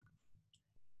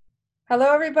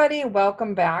Hello, everybody.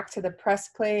 Welcome back to the Press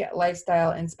Play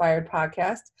Lifestyle Inspired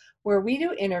podcast, where we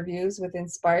do interviews with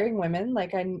inspiring women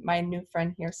like my new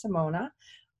friend here, Simona,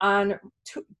 on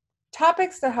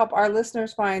topics that help our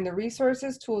listeners find the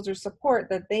resources, tools, or support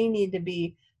that they need to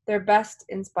be their best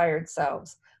inspired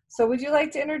selves. So would you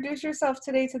like to introduce yourself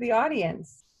today to the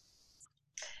audience?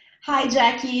 Hi,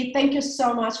 Jackie. Thank you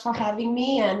so much for having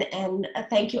me, and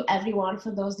thank you everyone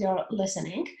for those that are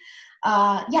listening.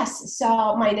 Yes,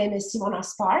 so my name is Simona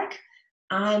Spark.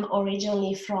 I'm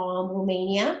originally from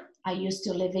Romania. I used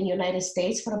to live in United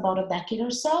States for about a decade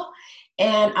or so,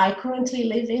 and I currently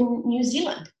live in New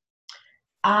Zealand.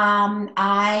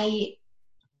 I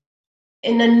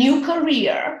in a new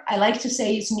career. I like to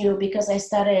say it's new because I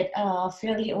started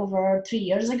fairly over 3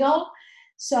 years ago.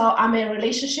 So I'm a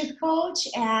relationship coach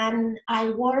and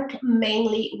I work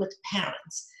mainly with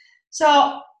parents.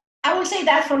 So I will say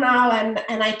that for now,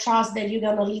 and I trust that you're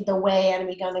going to lead the way and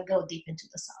we're going to go deep into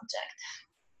the subject.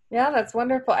 Yeah, that's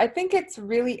wonderful. I think it's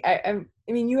really, I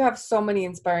mean, you have so many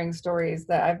inspiring stories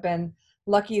that I've been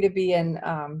lucky to be in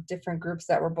different groups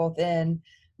that we're both in.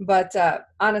 But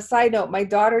on a side note, my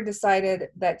daughter decided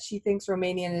that she thinks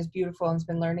Romanian is beautiful and has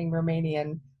been learning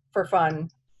Romanian for fun.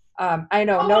 I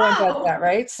know Oh, no one does wow. that,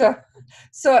 right? So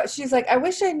she's like, I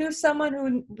wish I knew someone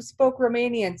who spoke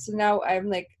Romanian. So now I'm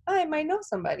like, I might know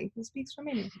somebody who speaks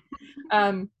Romanian.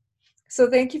 Um, so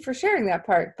thank you for sharing that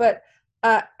part. But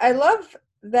I love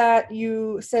that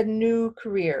you said new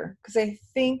career, because I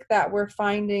think that we're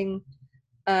finding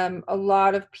a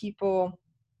lot of people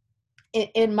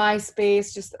in my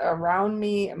space, just around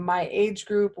me, my age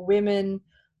group, women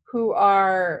who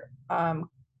are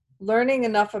learning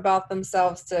enough about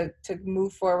themselves to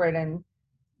move forward and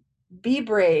be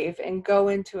brave and go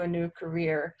into a new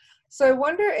career. So I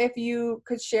wonder if you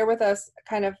could share with us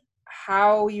kind of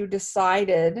how you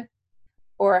decided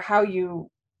or how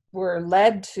you were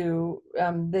led to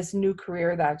this new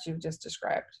career that you've just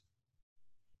described.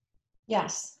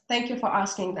 Yes, thank you for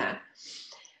asking that.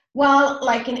 Well,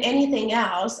 like in anything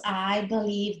else, I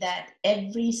believe that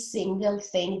every single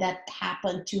thing that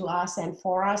happened to us and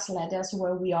for us led us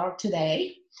where we are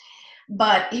today.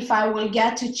 But if I will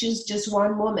get to choose just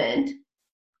one moment,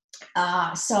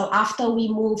 so after we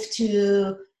moved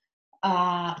to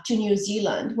New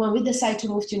Zealand, when we decided to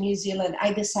move to New Zealand,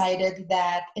 I decided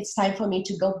that it's time for me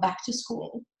to go back to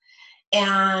school.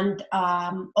 And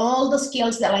all the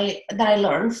skills that I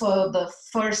learned for the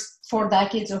first 4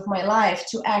 decades of my life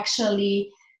to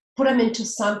actually put them into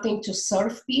something to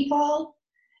serve people.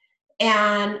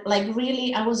 And like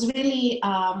really, I was really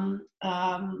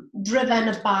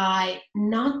driven by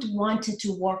not wanting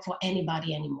to work for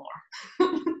anybody anymore.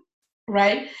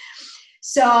 Right?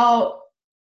 So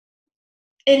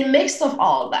in midst of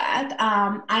all that,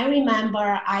 I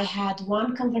remember I had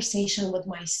one conversation with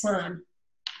my son.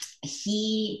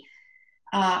 He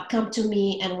come to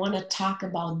me and want to talk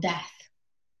about death.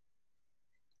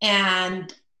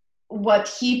 And what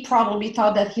he probably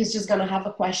thought that he's just going to have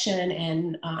a question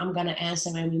and I'm going to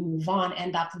answer and we move on,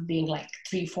 end up being like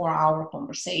 3-4 hour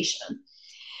conversation.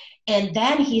 And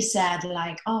then he said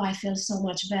like, oh, I feel so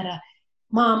much better.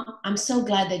 Mom, I'm so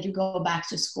glad that you go back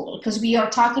to school, because we are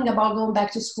talking about going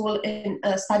back to school in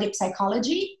study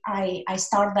psychology. I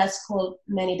started that school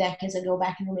many decades ago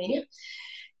back in Romania.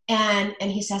 And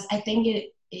he says, I think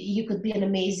you could be an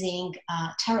amazing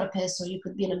therapist, or you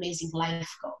could be an amazing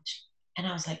life coach. And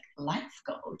I was like, life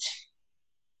coach?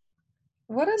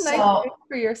 What a nice So thing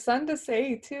for your son to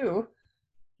say too.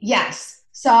 yes.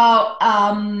 So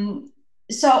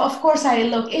of course I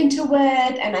look into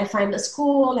it and I find a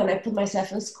school and I put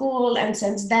myself in school. And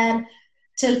since then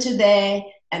till today,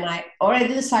 and I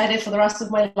already decided for the rest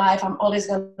of my life, I'm always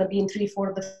going to be in 3-4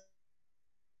 of the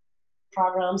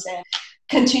programs and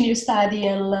continue study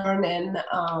and learn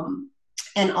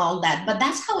and all that. But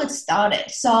that's how it started.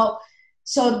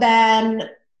 So then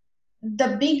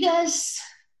the biggest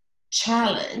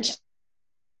challenge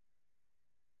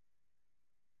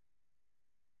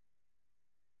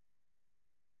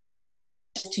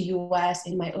to US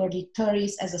in my early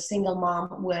 30s as a single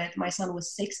mom, with my son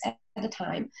was 6 at the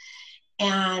time,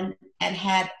 and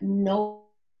had no.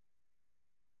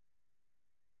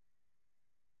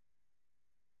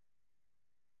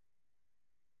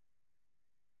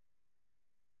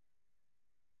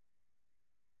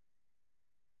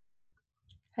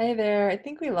 Hey there, I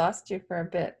think we lost you for a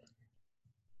bit.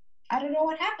 I don't know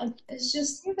what happened. It's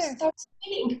just Hey there. starts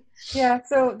spinning. Yeah,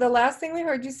 so the last thing we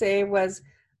heard you say was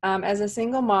as a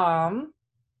single mom,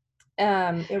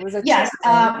 it was a Yes,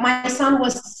 challenge. my son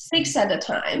was 6 at the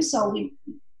time, So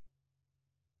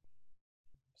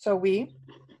we,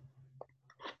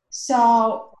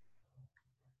 so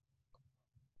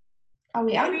Are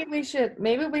we on?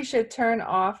 Maybe we should turn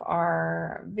off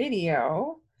our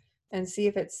video and see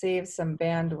if it saves some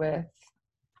bandwidth.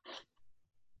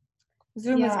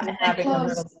 Zoom has Yeah, been and I having a closed.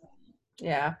 little,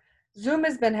 yeah. Zoom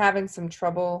has been having some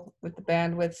trouble with the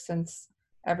bandwidth since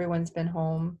everyone's been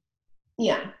home.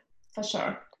 Yeah, for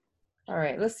sure. All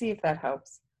right, let's see if that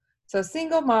helps. So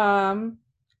single mom,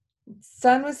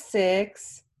 son was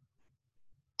 6.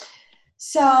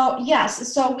 So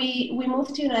yes, so we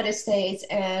moved to United States,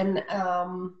 and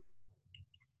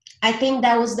I think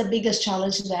that was the biggest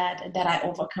challenge that I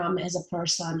overcome as a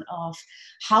person, of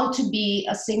how to be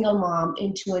a single mom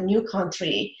into a new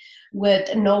country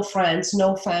with no friends,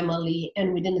 no family,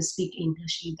 and we didn't speak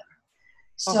English either.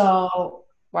 Oh, So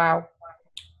wow.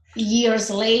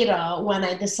 years later, when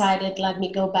I decided, let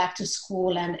me go back to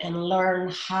school and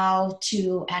learn how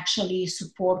to actually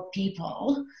support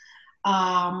people,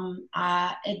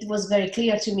 it was very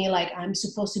clear to me, like, I'm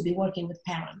supposed to be working with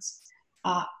parents,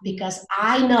 because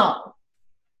I know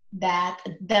that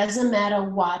it doesn't matter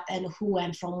what and who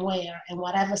and from where and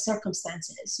whatever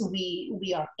circumstances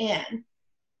we are in,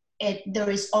 there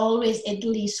is always at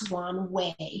least one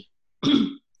way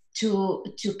to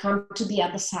come to the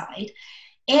other side.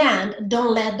 And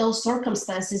don't let those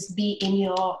circumstances be in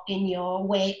your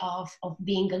way of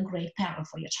being a great parent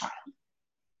for your child,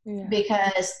 Yeah.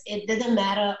 because it didn't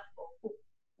matter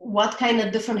what kind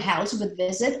of different house would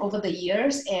visit over the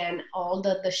years and all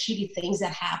the shitty things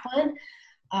that happen.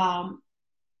 um,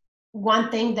 One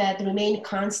thing that remained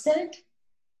constant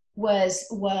was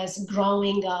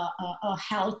growing a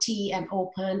healthy and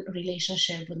open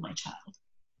relationship with my child,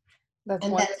 That's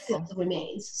and that still wonderful.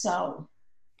 remains. So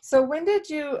So when did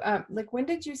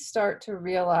you start to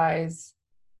realize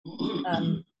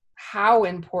how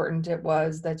important it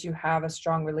was that you have a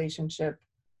strong relationship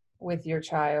with your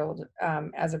child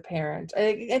as a parent?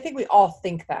 I think we all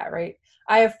think that, right?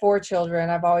 I have 4 children.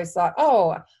 I've always thought,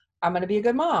 oh, I'm going to be a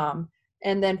good mom.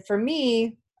 And then for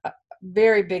me, a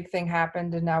very big thing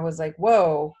happened, and I was like,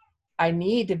 whoa, I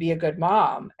need to be a good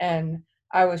mom. And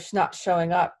I was not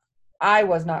showing up. I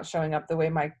was not showing up the way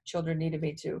my children needed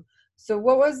me to. So,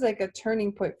 what was like a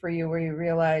turning point for you where you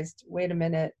realized, wait a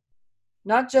minute,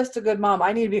 not just a good mom,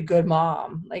 I need to be a good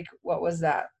mom? Like, what was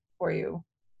that for you?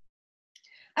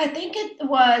 I think it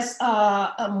was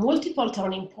a multiple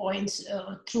turning points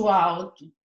throughout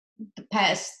the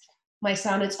past. My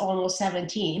son is almost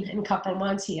 17 in a couple of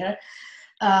months here,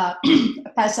 uh,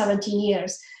 past 17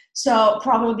 years. So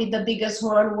probably the biggest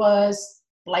one was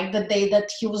like the day that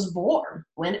he was born,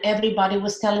 when everybody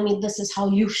was telling me this is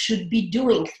how you should be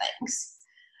doing things.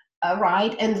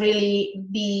 Right, and really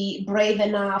be brave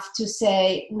enough to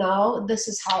say, no, this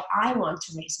is how I want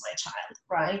to raise my child,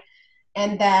 right?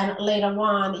 And then later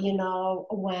on,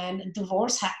 when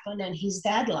divorce happened and his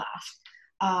dad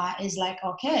left, is like,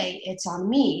 okay, it's on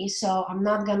me. So I'm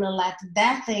not gonna let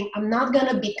that thing. I'm not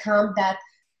gonna become that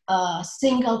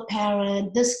single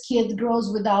parent. This kid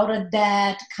grows without a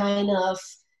dad kind of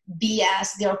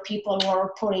BS there people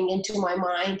were putting into my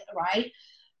mind, right?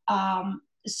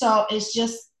 So it's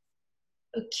just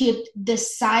keep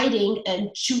deciding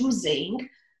and choosing,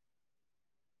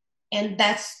 and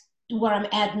that's where I'm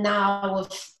at now of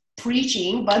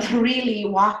preaching, but really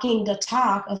walking the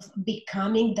talk of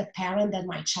becoming the parent that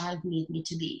my child need me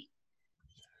to be.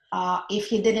 If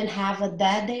he didn't have a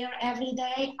dad there every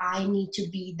day, I need to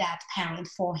be that parent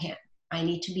for him. I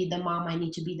need to be the mom, I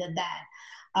need to be the dad.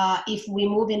 If we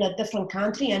move in a different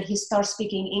country and he starts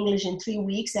speaking English in 3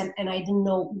 weeks, and I didn't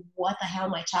know what the hell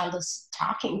my child is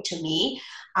talking to me,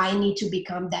 I need to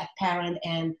become that parent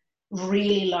and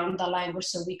really learn the language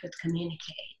so we could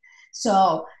communicate.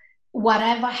 So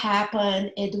whatever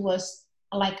happened, it was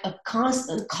like a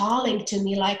constant calling to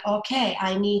me, like, okay,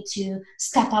 I need to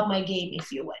step up my game, if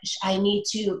you wish. I need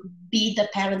to be the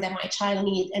parent that my child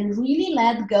needs, and really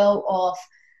let go of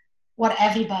what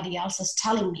everybody else is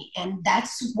telling me. And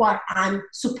that's what I'm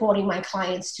supporting my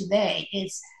clients today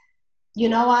is, you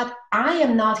know what, I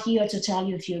am not here to tell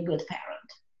you if you're a good parent.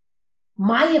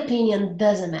 My opinion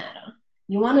doesn't matter.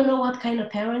 You want to know what kind of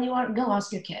parent you are? Go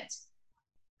ask your kids.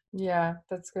 Yeah,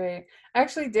 that's great. I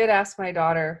actually did ask my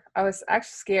daughter. I was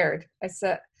actually scared. I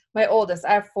said, my oldest,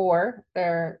 I have 4.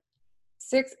 They're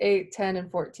 6, 8, 10,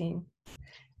 and 14.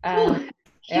 And Whew,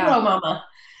 yeah, hero mama.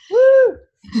 woo!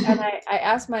 And I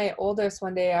asked my oldest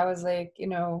one day, I was like, it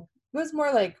was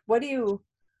more like, what do you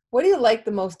like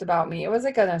the most about me? It was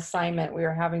like an assignment we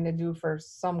were having to do for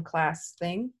some class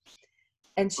thing.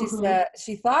 And she Mm-hmm. said,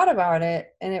 she thought about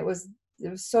it, and it was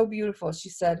so beautiful. She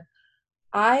said,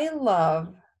 I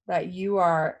love that you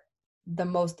are the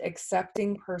most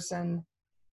accepting person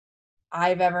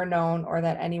I've ever known, or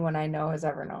that anyone I know has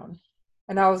ever known.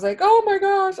 And I was like, oh my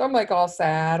gosh, I'm like all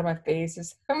sad. My face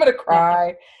is, I'm going to Yeah.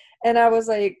 cry. And I was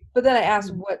like, but then I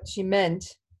asked Mm. what she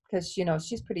meant because,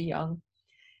 she's pretty young.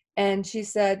 And she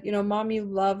said, Mom, you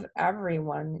love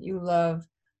everyone. You love,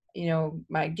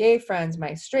 my gay friends,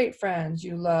 my straight friends.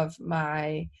 You love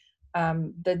my,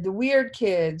 the weird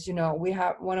kids. We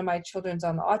have one of my children's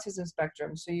on the autism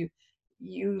spectrum. So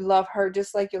you love her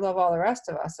just like you love all the rest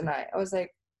of us. And I was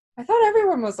like, I thought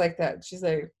everyone was like that. She's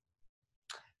like,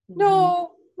 Mhm.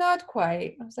 no, not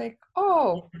quite. I was like,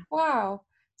 oh, wow.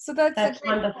 So that's a That's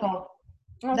great point. wonderful.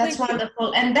 Oh, That's thank you.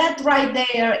 wonderful. And that right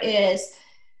there is,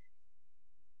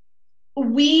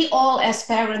 we all as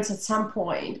parents at some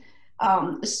point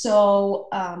focus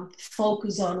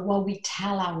on what we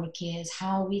tell our kids,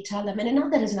 how we tell them. And I know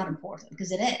that is not important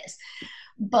because it is,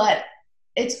 but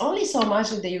it's only so much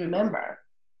that they remember.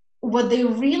 What they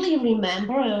really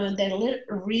remember and they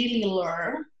really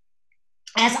learn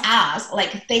as us,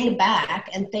 like think back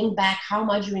how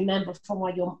much you remember from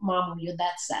what your mom or your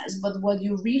dad says, but what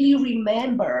you really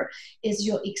remember is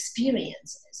your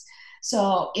experiences.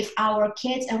 So if our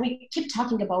kids, and we keep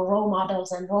talking about role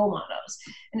models, and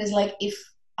it's like if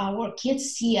our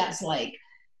kids see us like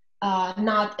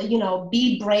not,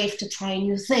 be brave to try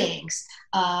new things,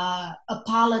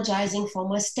 apologizing for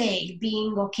mistake,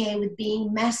 being okay with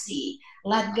being messy,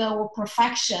 let go of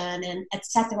perfection, and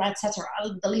etc., etc.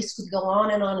 The list could go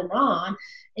on and on and on.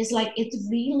 It's like it's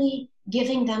really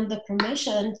giving them the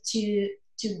permission to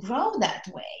grow that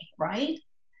way, right?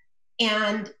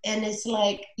 And it's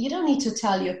like you don't need to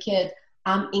tell your kid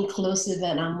I'm inclusive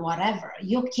and I'm whatever.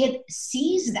 Your kid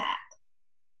sees that,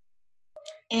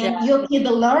 Yeah. and your kid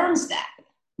learns that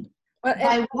Well, and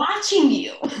by watching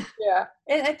you. yeah.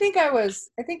 And I think that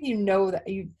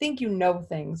you think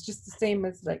things just the same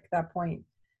as like that point.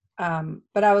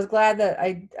 But I was glad that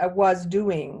I was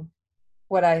doing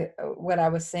what I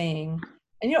was saying.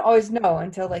 And you don't always know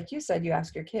until, like you said, you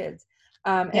ask your kids.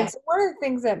 And Yeah. so one of the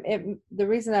things the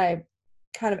reason I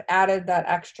kind of added that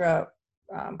extra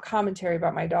commentary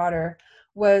about my daughter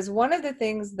was one of the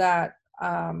things that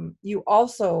you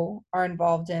also are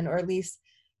involved in, or at least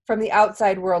from the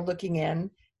outside world looking in,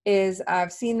 is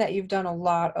I've seen that you've done a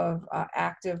lot of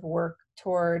active work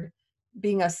toward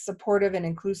being a supportive and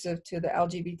inclusive to the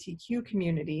LGBTQ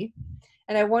community.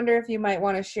 And I wonder if you might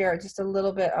want to share just a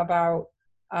little bit about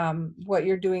what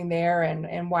you're doing there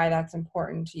and why that's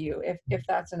important to you, if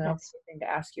that's an okay Yes. thing to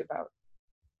ask you about.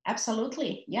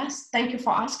 Absolutely. Yes. Thank you for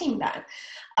asking that.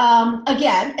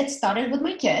 Again, it started with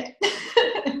my kid.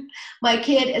 My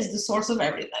kid is the source of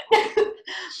everything.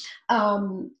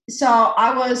 So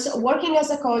I was working as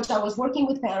a coach, I was working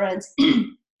with parents,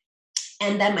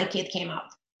 and then my kid came out.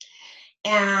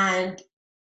 And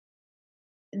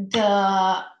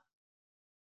the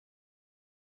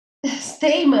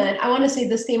statement, I want to say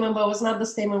the statement, but it was not the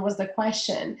statement, was the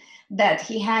question that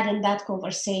he had in that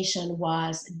conversation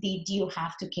was, did you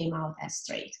have to came out as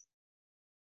straight?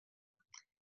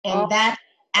 Oh, And that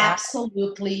wow.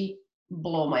 absolutely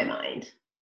blew my mind.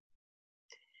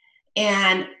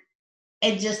 And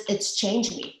it's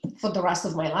changed me for the rest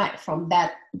of my life from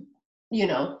that,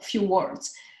 few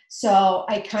words. So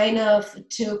I kind of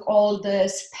took all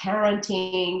this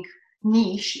parenting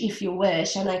niche, if you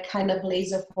wish, and I kind of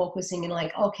laser focusing in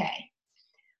like, okay,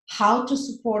 how to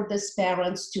support these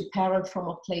parents to parent from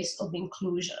a place of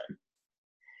inclusion,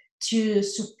 to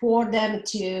support them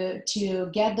to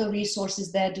get the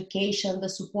resources, the education, the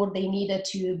support they needed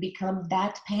to become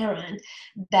that parent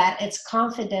that is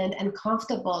confident and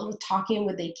comfortable with talking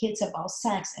with their kids about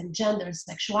sex and gender and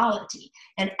sexuality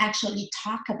and actually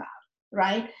talk about it,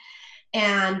 right?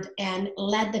 And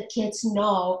let the kids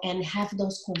know and have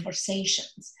those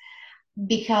conversations.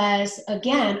 Because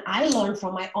again, I learned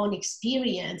from my own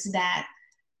experience that,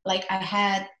 like, I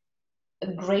had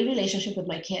a great relationship with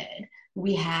my kid.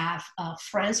 We have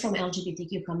friends from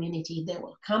LGBTQ community. They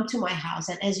will come to my house,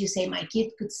 and as you say, my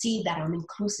kid could see that I'm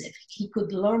inclusive. He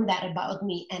could learn that about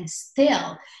me, and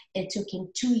still, it took him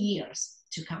 2 years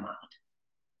to come out,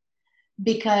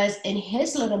 because in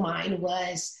his little mind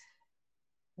was,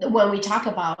 when we talk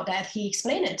about that, he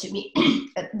explained it to me,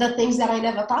 the things that I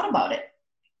never thought about it.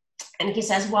 And he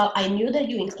says, well, I knew that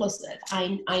you're inclusive.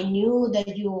 I knew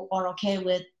that you are okay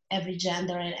with every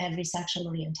gender and every sexual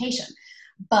orientation.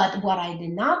 But what I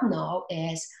did not know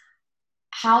is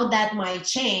how that might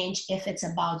change if it's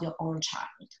about your own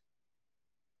child.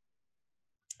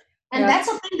 And Yeah, that's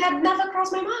something that never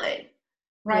crossed my mind, yeah.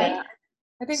 right?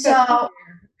 I think that's So,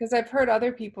 because I've heard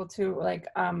other people too. Like,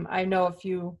 I know a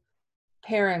few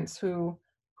parents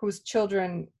whose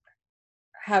children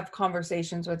have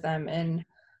conversations with them, and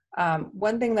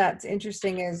one thing that's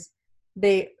interesting is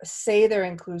they say they're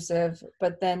inclusive,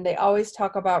 but then they always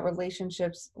talk about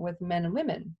relationships with men and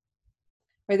women.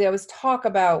 Right? They always talk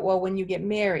about, well, when you get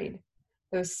married,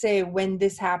 they'll say when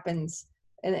this happens,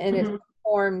 and it Hmm.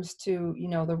 conforms to,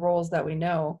 the roles that we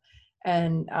know.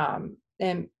 And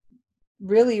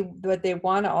really what they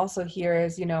want to also hear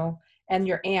is, and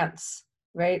your aunts,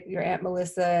 right? Your Aunt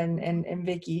Melissa and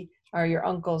Vicky are your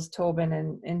uncles, Tobin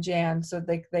and Jan. So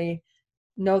they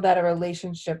know that a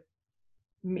relationship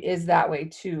is that way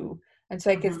too. And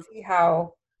so I could Hmm. see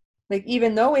how, like,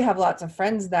 even though we have lots of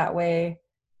friends that way,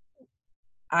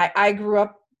 I grew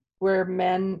up where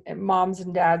moms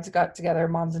and dads got together,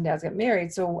 moms and dads got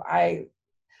married. So I,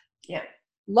 Yeah.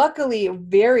 luckily,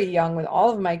 very young with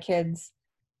all of my kids,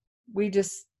 we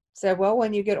just said, well,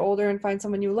 when you get older and find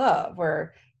someone you love,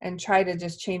 or and try to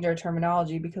just change our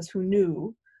terminology, because who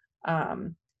knew?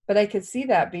 But I could see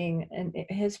that being in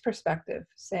his perspective,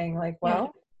 saying like, Yeah.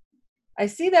 well, I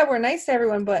see that we're nice to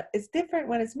everyone, but it's different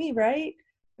when it's me, right?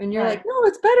 And you're like, Right. no,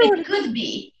 it's better when It it's could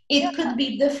be. yeah. It could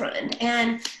be different,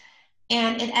 and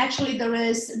it actually there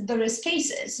is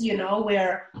cases,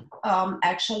 where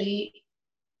actually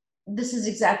this is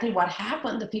exactly what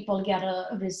happened. The people get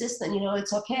a resistance.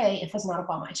 It's okay if it's not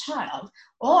about my child.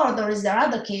 Or there are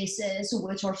other cases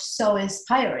which are so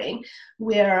inspiring,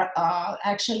 where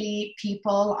actually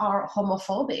people are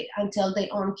homophobic until their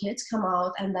own kids come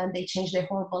out, and then they change their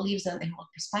whole beliefs and their whole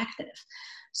perspective.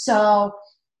 So,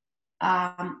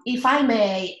 if I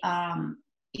may,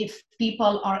 if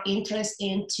people are interested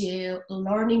into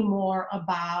learning more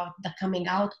about the coming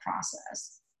out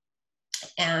process,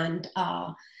 and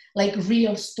like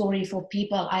real story for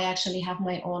people, I actually have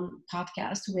my own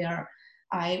podcast where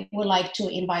I would like to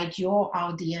invite your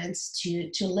audience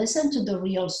to listen to the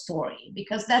real story,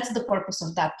 because that's the purpose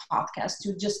of that podcast,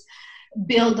 to just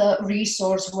build a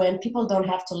resource when people don't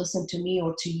have to listen to me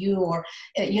or to you, or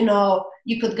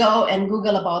you could go and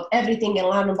Google about everything and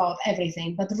learn about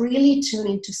everything, but really tune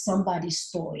into somebody's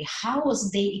story. How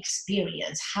was their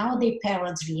experience? How their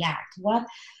parents react? What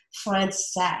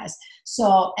friends says?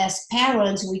 So as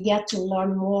parents, we get to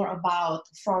learn more about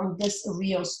from this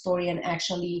real story, and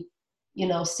actually,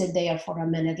 sit there for a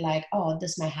minute like, oh,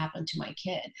 this might happen to my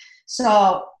kid.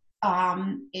 So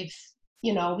if we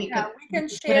Yeah, could we we can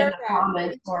could put in share a that, comment,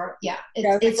 right? or yeah,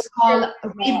 Yeah, I it's was like, it's let's share called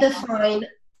that. redefine.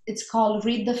 It's called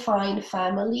Redefine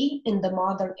Family in the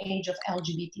Modern Age of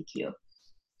LGBTQ,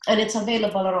 and it's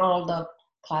available on all the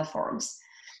platforms.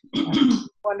 Yeah,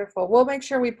 wonderful. We'll make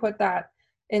sure we put that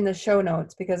in the show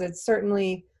notes, because it's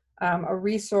certainly a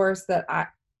resource that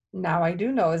I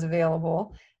do know is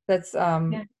available. That's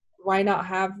Yeah. why not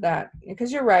have that?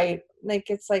 Because you're right. Like,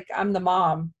 it's like I'm the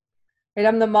mom, right?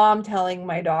 I'm the mom telling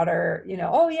my daughter,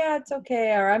 oh yeah, it's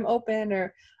okay, or I'm open,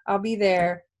 or I'll be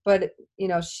there. But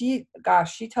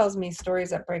she tells me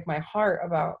stories that break my heart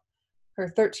about her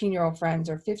 13-year-old friends,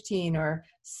 or 15 or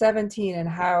 17, and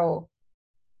how,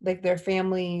 like, their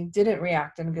family didn't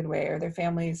react in a good way, or their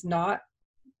family's not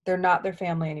they're not their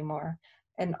family anymore,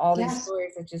 and all these Yes.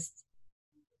 stories that just,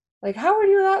 like, how would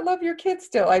you not love your kids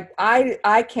still?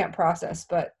 I can't process,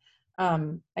 but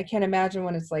I can't imagine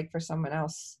what it's like for someone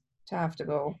else to have to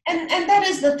go. And that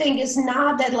is the thing. Is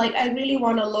not that, like, I really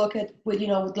want to look at with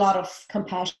a lot of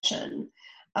compassion.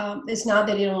 It's not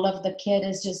that they don't love the kid.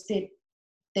 It's just that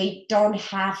they don't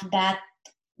have that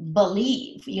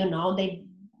belief.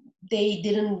 They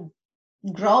didn't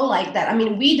grow like that. I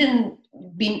mean, we didn't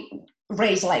be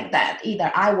raised like that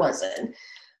either. I wasn't.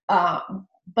 uh,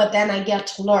 but then I get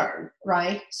to learn,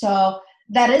 right? So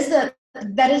that is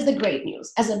the great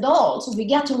news. As adults, we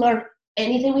get to learn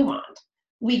anything we want.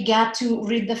 We get to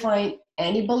redefine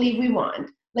any belief we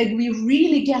want. Like, we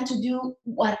really get to do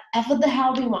whatever the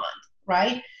hell we want,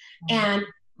 right? And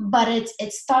but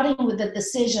it's starting with the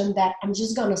decision that I'm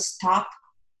just gonna stop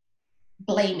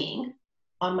blaming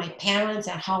on my parents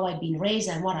and how I've been raised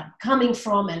and what I'm coming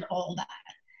from and all that,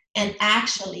 and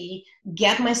actually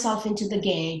get myself into the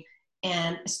game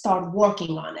and start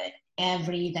working on it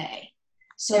every day.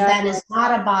 So Yeah, then it's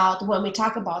not about, when we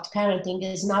talk about parenting,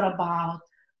 it's not about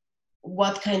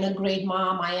what kind of great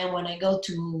mom I am when I go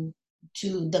to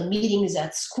the meetings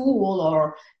at school,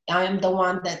 or I am the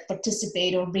one that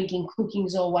participate or bringing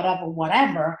cookies or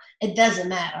whatever. It doesn't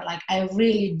matter. Like, I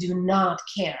really do not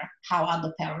care how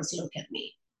other parents look at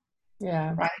me,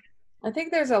 yeah. right? I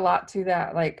think there's a lot to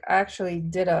that. Like, I actually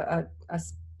did a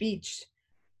speech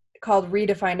called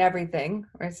Redefine Everything,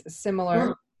 or it's Mm,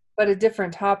 similar, but a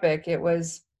different topic. It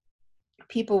was,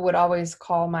 people would always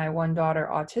call my one daughter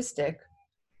autistic,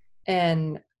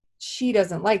 and she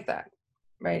doesn't like that,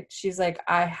 right? She's like,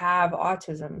 I have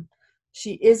autism.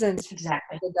 She isn't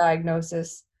exactly. the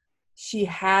diagnosis. she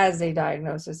has a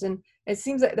diagnosis. And it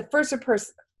seems like the person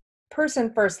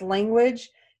first language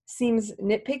seems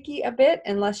nitpicky a bit,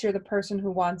 unless you're the person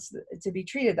who wants to be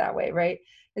treated that way, right?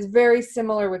 It's very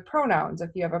similar with pronouns.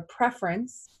 If you have a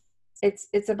preference,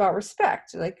 it's about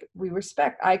respect. Like, we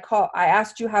respect. I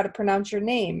asked you how to pronounce your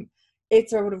name.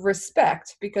 It's out of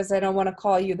respect because I don't want to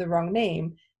call you the wrong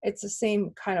name. It's the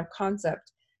same kind of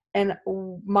concept. And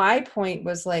my point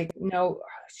was like, no,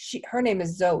 her name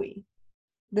is Zoe.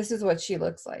 This is what she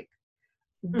looks like.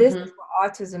 This Mm-hmm. is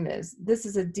what autism is. This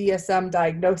is a DSM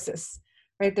diagnosis,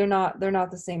 right? They're not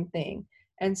the same thing.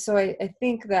 And so I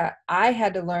think that I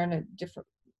had to learn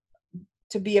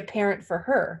to be a parent for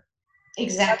her. Not the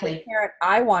Exactly. parent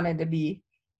I wanted to be,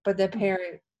 but the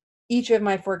parent each of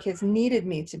my 4 kids needed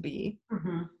me to be.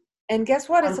 Mm-hmm. And guess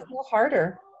what? It's a Um, little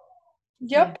harder.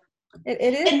 yeah. Yep.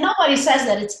 It is. And nobody says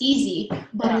that it's easy,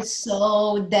 but Yeah. it's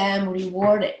so damn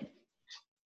rewarding.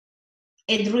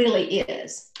 It really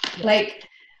is. Yeah. Like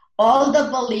all the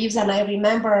beliefs, and I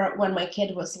remember when my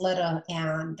kid was little,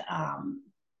 and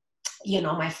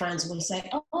my friends will say,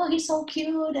 "Oh, he's so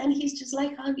cute, and he's just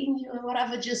like hugging you and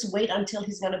whatever." Just wait until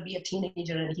he's gonna be a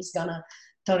teenager and he's gonna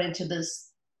turn into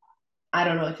this. I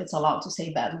don't know if it's allowed to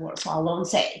say bad words, so I won't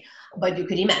say, but you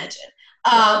could imagine.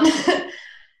 Yeah. Um,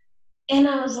 and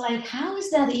I was like, how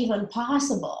is that even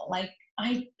possible? Like,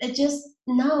 I just,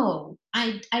 no,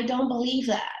 I don't believe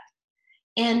that.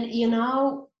 And,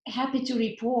 happy to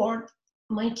report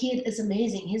my kid is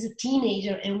amazing. He's a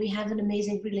teenager and we have an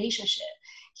amazing relationship.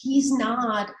 He's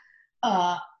not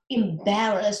uh,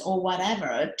 embarrassed or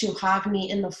whatever to hug me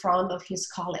in the front of his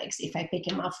colleagues if I pick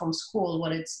him up from school,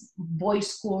 when it's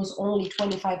boys' schools, only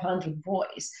 2,500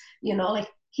 boys. Like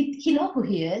he know who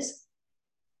he is,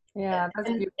 Yeah, that's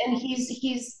and beautiful.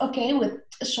 he's okay with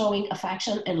showing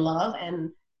affection and love,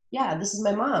 and yeah, this is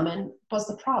my mom, and what's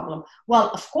the problem? Well,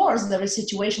 of course there is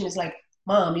situation is like,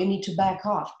 mom, you need to back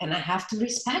off, and I have to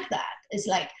respect that. It's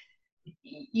like,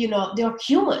 they're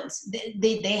humans.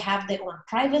 They have their own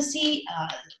privacy.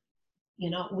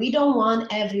 We don't want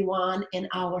everyone in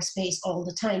our space all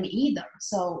the time either.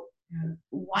 So Yeah.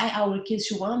 why our kids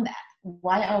should want that?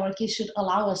 Why our kids should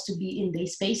allow us to be in their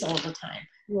space all the time?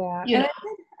 Yeah, you and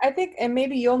know I think, and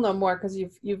maybe you'll know more because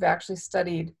you've actually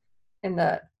studied in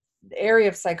the area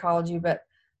of psychology. But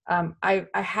I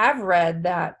have read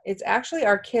that it's actually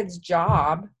our kids'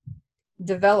 job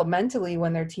developmentally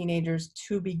when they're teenagers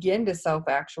to begin to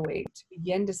self-actuate, to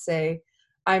begin to say,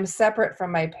 I'm separate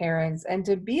from my parents, and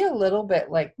to be a little bit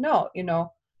like, no,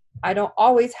 I don't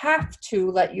always have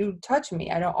to let you touch me.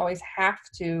 I don't always have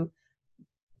to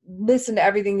listen to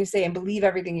everything you say and believe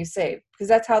everything you say, because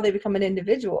that's how they become an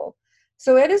individual.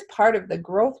 So it is part of the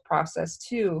growth process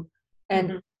too. And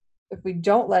Mhm. if we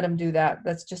don't let them do that,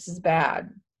 that's just as bad,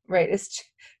 right?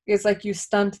 It's like you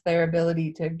stunt their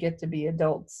ability to get to be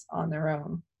adults on their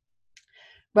own.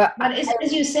 But But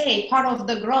as you say, part of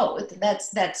the growth,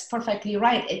 that's perfectly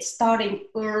right. It's starting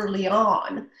early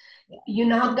on. You're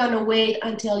not gonna wait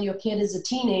until your kid is a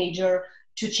teenager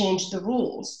to change the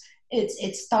rules.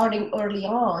 It's starting early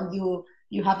on.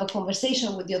 You have a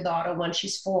conversation with your daughter when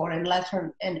she's 4, and let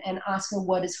her and ask her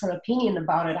what is her opinion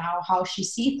about it, how she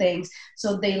see things,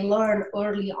 so they learn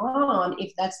early on,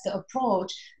 if that's the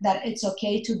approach, that it's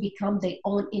okay to become their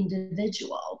own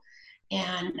individual.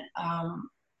 And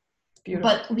it's beautiful,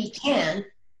 but we can,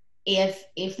 if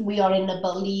we are in the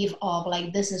belief of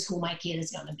like, this is who my kid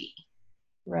is going to be.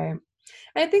 right?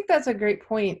 I think that's a great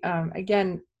point.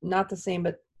 Again, not the same,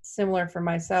 but similar for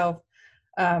myself.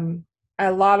 Um,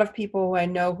 a lot of people who I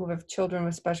know who have children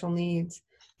with special needs,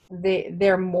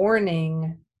 they're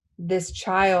mourning this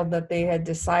child that they had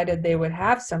decided they would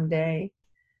have someday,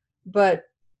 but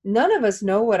none of us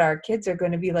know what our kids are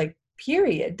going to be like,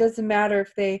 period. Doesn't matter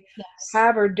if they Yes.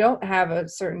 have or don't have a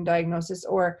certain diagnosis,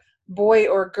 or boy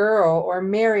or girl, or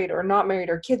married or not married,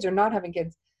 or kids or not having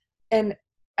kids. And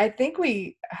I think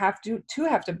we have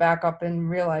to back up and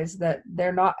realize that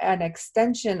they're not an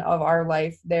extension of our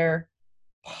life. They're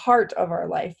part of our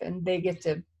life, and they get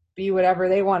to be whatever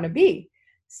they want to be.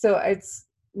 So it's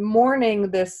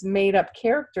mourning this made up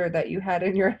character that you had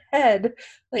in your head,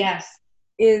 like, Yes.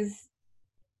 is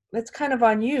it's kind of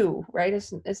on you, right?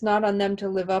 It's not on them to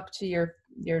live up to your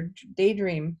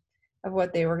daydream of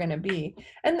what they were going to be.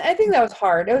 And I think that was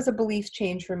hard. It was a belief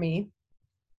change for me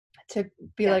to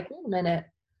be Yeah. like, wait a minute,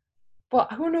 well,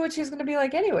 who knew what she was going to be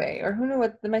like anyway, or who knew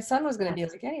what my son was going to be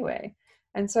Yes. like anyway?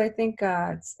 And so I think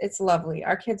it's lovely.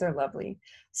 Our kids are lovely.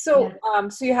 So Yeah.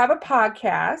 so you have a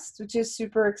podcast, which is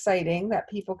super exciting that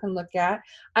people can look at.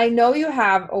 I know you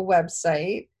have a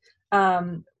website.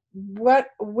 What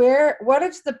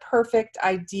is the perfect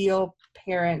ideal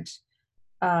parent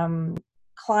um,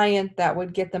 client that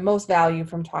would get the most value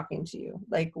from talking to you?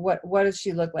 Like what does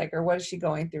she look like, or what is she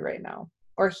going through right now?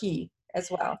 Or he as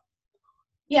well?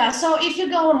 Yeah, so if you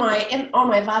go on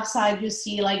my website, you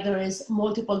see like there is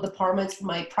multiple departments in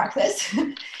my practice.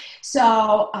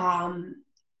 So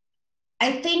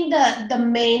I think the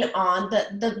main on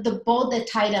the boat that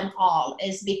tie them all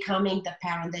is becoming the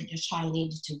parent that your child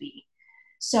needs to be.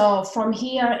 So from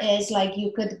here is like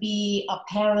you could be a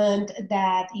parent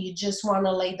that you just want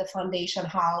to lay the foundation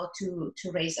how to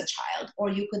raise a child,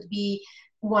 or you could be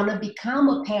want to become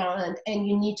a parent and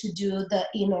you need to do the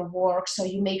inner work. So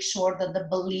you make sure that the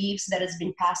beliefs that has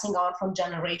been passing on from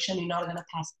generation, you're not going to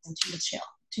pass them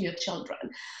to your children.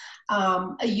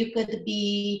 You could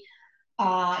be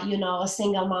a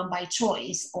single mom by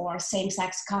choice, or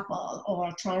same-sex couple, or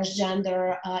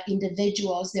transgender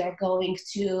individuals. They're going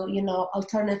to,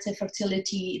 alternative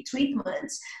fertility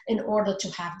treatments in order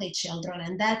to have their children.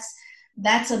 And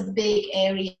that's a big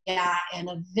area and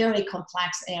a very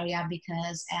complex area,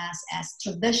 because as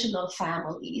traditional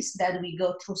families that we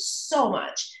go through so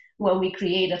much when we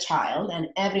create a child, and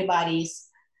everybody's,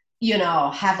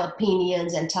 have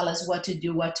opinions and tell us what to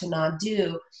do, what to not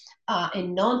do.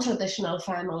 In non-traditional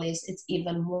families, it's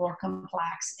even more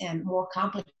complex and more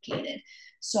complicated.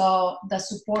 So the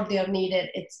support they are needed,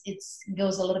 it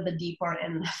goes a little bit deeper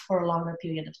and for a longer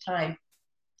period of time.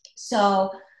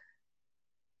 So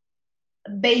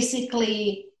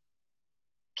basically,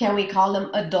 can we call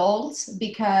them adults?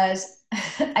 Because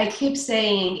I keep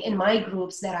saying in my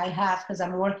groups that I have, because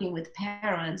I'm working with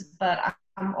parents, but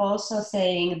I'm also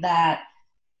saying that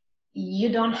you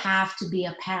don't have to be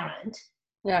a parent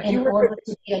in order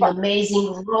to be an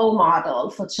amazing role model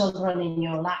for children in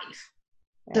your life.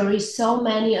 Yeah. There is so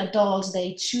many adults,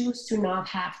 they choose to not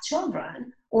have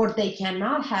children, or they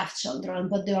cannot have children,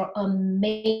 but they're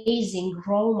amazing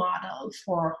role model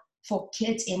for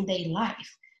kids in their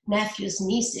life, nephews,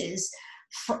 nieces,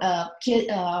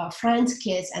 friends'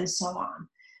 kids, and so on.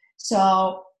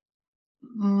 So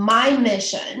my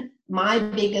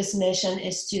biggest mission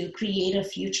is to create a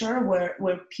future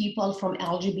where people from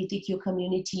LGBTQ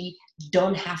community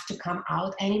don't have to come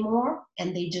out anymore,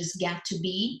 and they just get to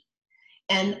be,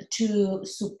 and to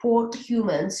support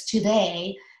humans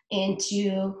today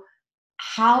into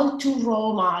how to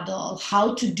role model,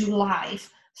 how to do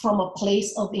life from a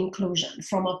place of inclusion,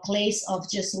 from a place of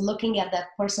just looking at that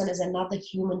person as another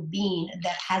human being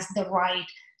that has the right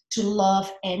to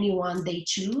love anyone they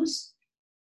choose,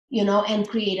 and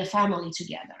create a family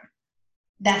together.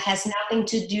 That has nothing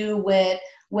to do with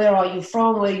where are you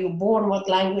from, where you're born, what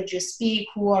language you speak,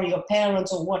 who are your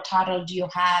parents, or what title do you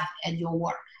have at your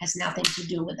work. Has nothing to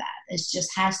do with that. It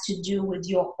just has to do with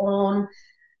your own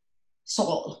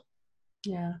soul.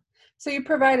 Yeah. So you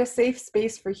provide a safe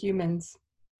space for humans.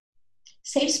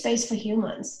 Safe space for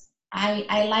humans.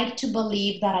 I like to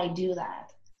believe that I do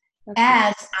that.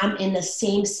 As I'm in the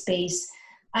same space.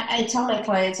 I tell my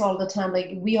clients all the time,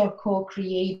 like, we are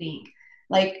co-creating.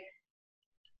 Like,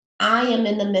 I am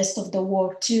in the midst of the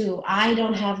work too. I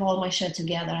don't have all my shit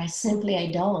together. I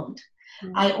don't.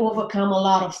 Mm-hmm. I overcome a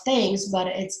lot of things, but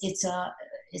it's a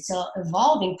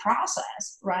evolving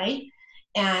process, right?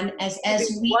 And as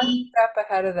we one step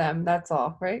ahead of them, that's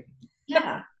all, right?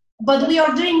 Yeah. But we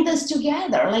are doing this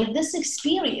together, like this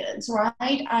experience,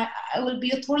 right? I will be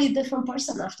a totally different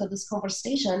person after this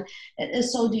conversation, and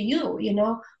so do you.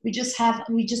 We just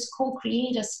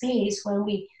co-create a space when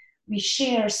we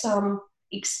share some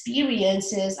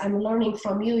experiences. I'm learning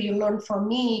from you, you learn from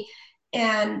me,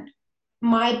 and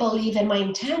my belief and my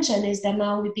intention is that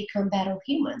now we become better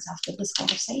humans after this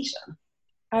conversation.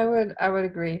 I would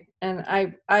agree, and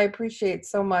I appreciate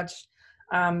so much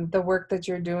the work that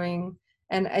you're doing.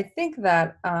 And I think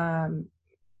that I'm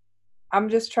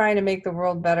just trying to make the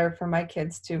world better for my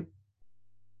kids too,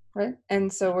 right? And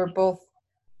so we're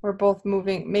both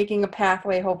making a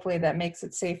pathway, hopefully, that makes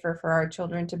it safer for our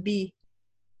children to be.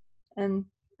 And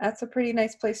that's a pretty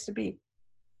nice place to be.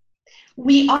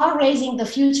 We are raising the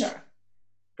future,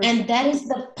 and that is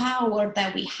the power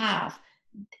that we have,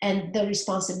 and the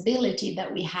responsibility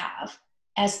that we have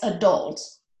as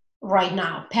adults right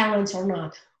now, parents or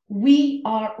not. We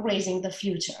are raising the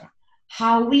future.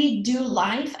 How we do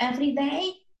life every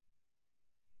day,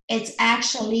 it's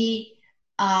actually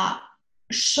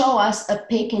show us a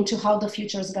peek into how the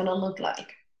future is going to look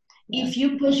like. Yeah. If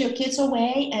you push your kids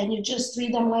away and you just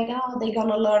treat them like, oh, they're going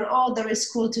to learn, oh, there is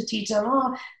school to teach them,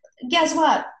 oh, guess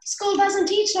what? School doesn't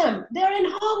teach them. They're in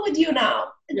home with you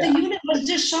now. Yeah. The universe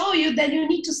just show you that you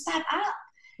need to step up.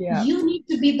 Yeah. You need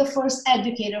to be the first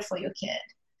educator for your kid,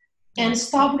 and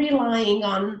stop relying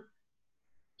on,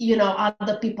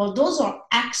 other people. Those are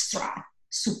extra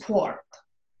support.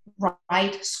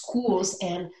 right? Schools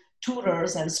and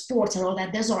tutors and sports and all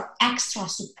that. Those are extra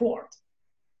support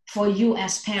for you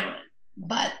as parent.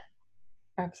 But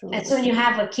as Absolutely. soon you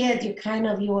have a kid,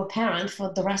 you're a parent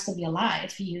for the rest of your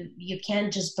life. You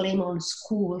can't just blame on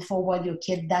school for what your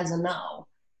kid doesn't know.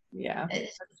 Yeah,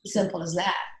 It's that's true. simple as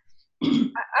that.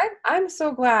 I'm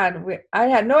so glad. I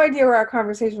had no idea where our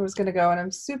conversation was going to go, and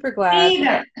I'm super glad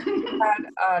Either.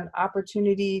 an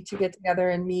opportunity to get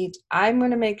together and meet. I'm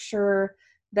going to make sure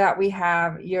that we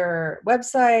have your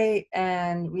website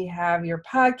and we have your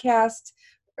podcast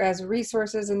as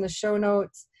resources in the show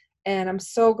notes. And I'm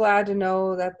so glad to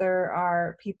know that there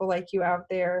are people like you out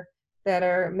there that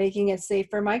are making it safe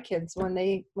for my kids when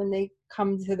they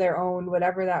come to their own,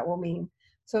 whatever that will mean.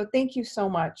 So thank you so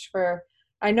much for,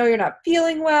 I know you're not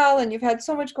feeling well and you've had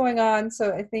so much going on.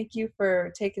 So I thank you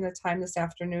for taking the time this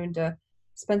afternoon to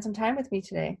spend some time with me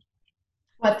today.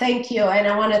 Well, thank you. And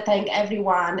I want to thank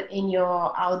everyone in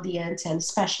your audience and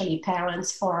especially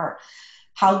parents for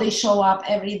how they show up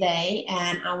every day.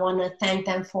 And I want to thank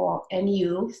them and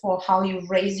you for how you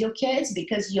raise your kids,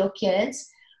 because your kids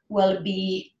will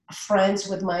be friends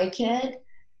with my kid.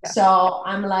 Yes. So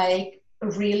I'm like,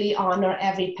 really honor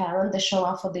every parent that show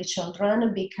up for their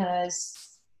children, because,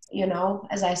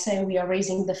 as I say, we are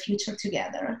raising the future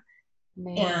together.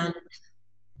 Amazing. And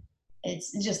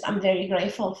it's just, I'm very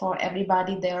grateful for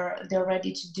everybody. They're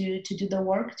ready to do the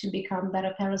work to become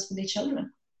better parents for their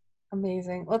children.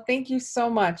 Amazing. Well, thank you so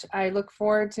much. I look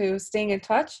forward to staying in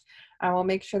touch. I will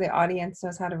make sure the audience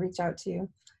knows how to reach out to you.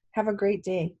 Have a great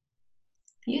day.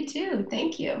 You too.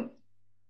 Thank you.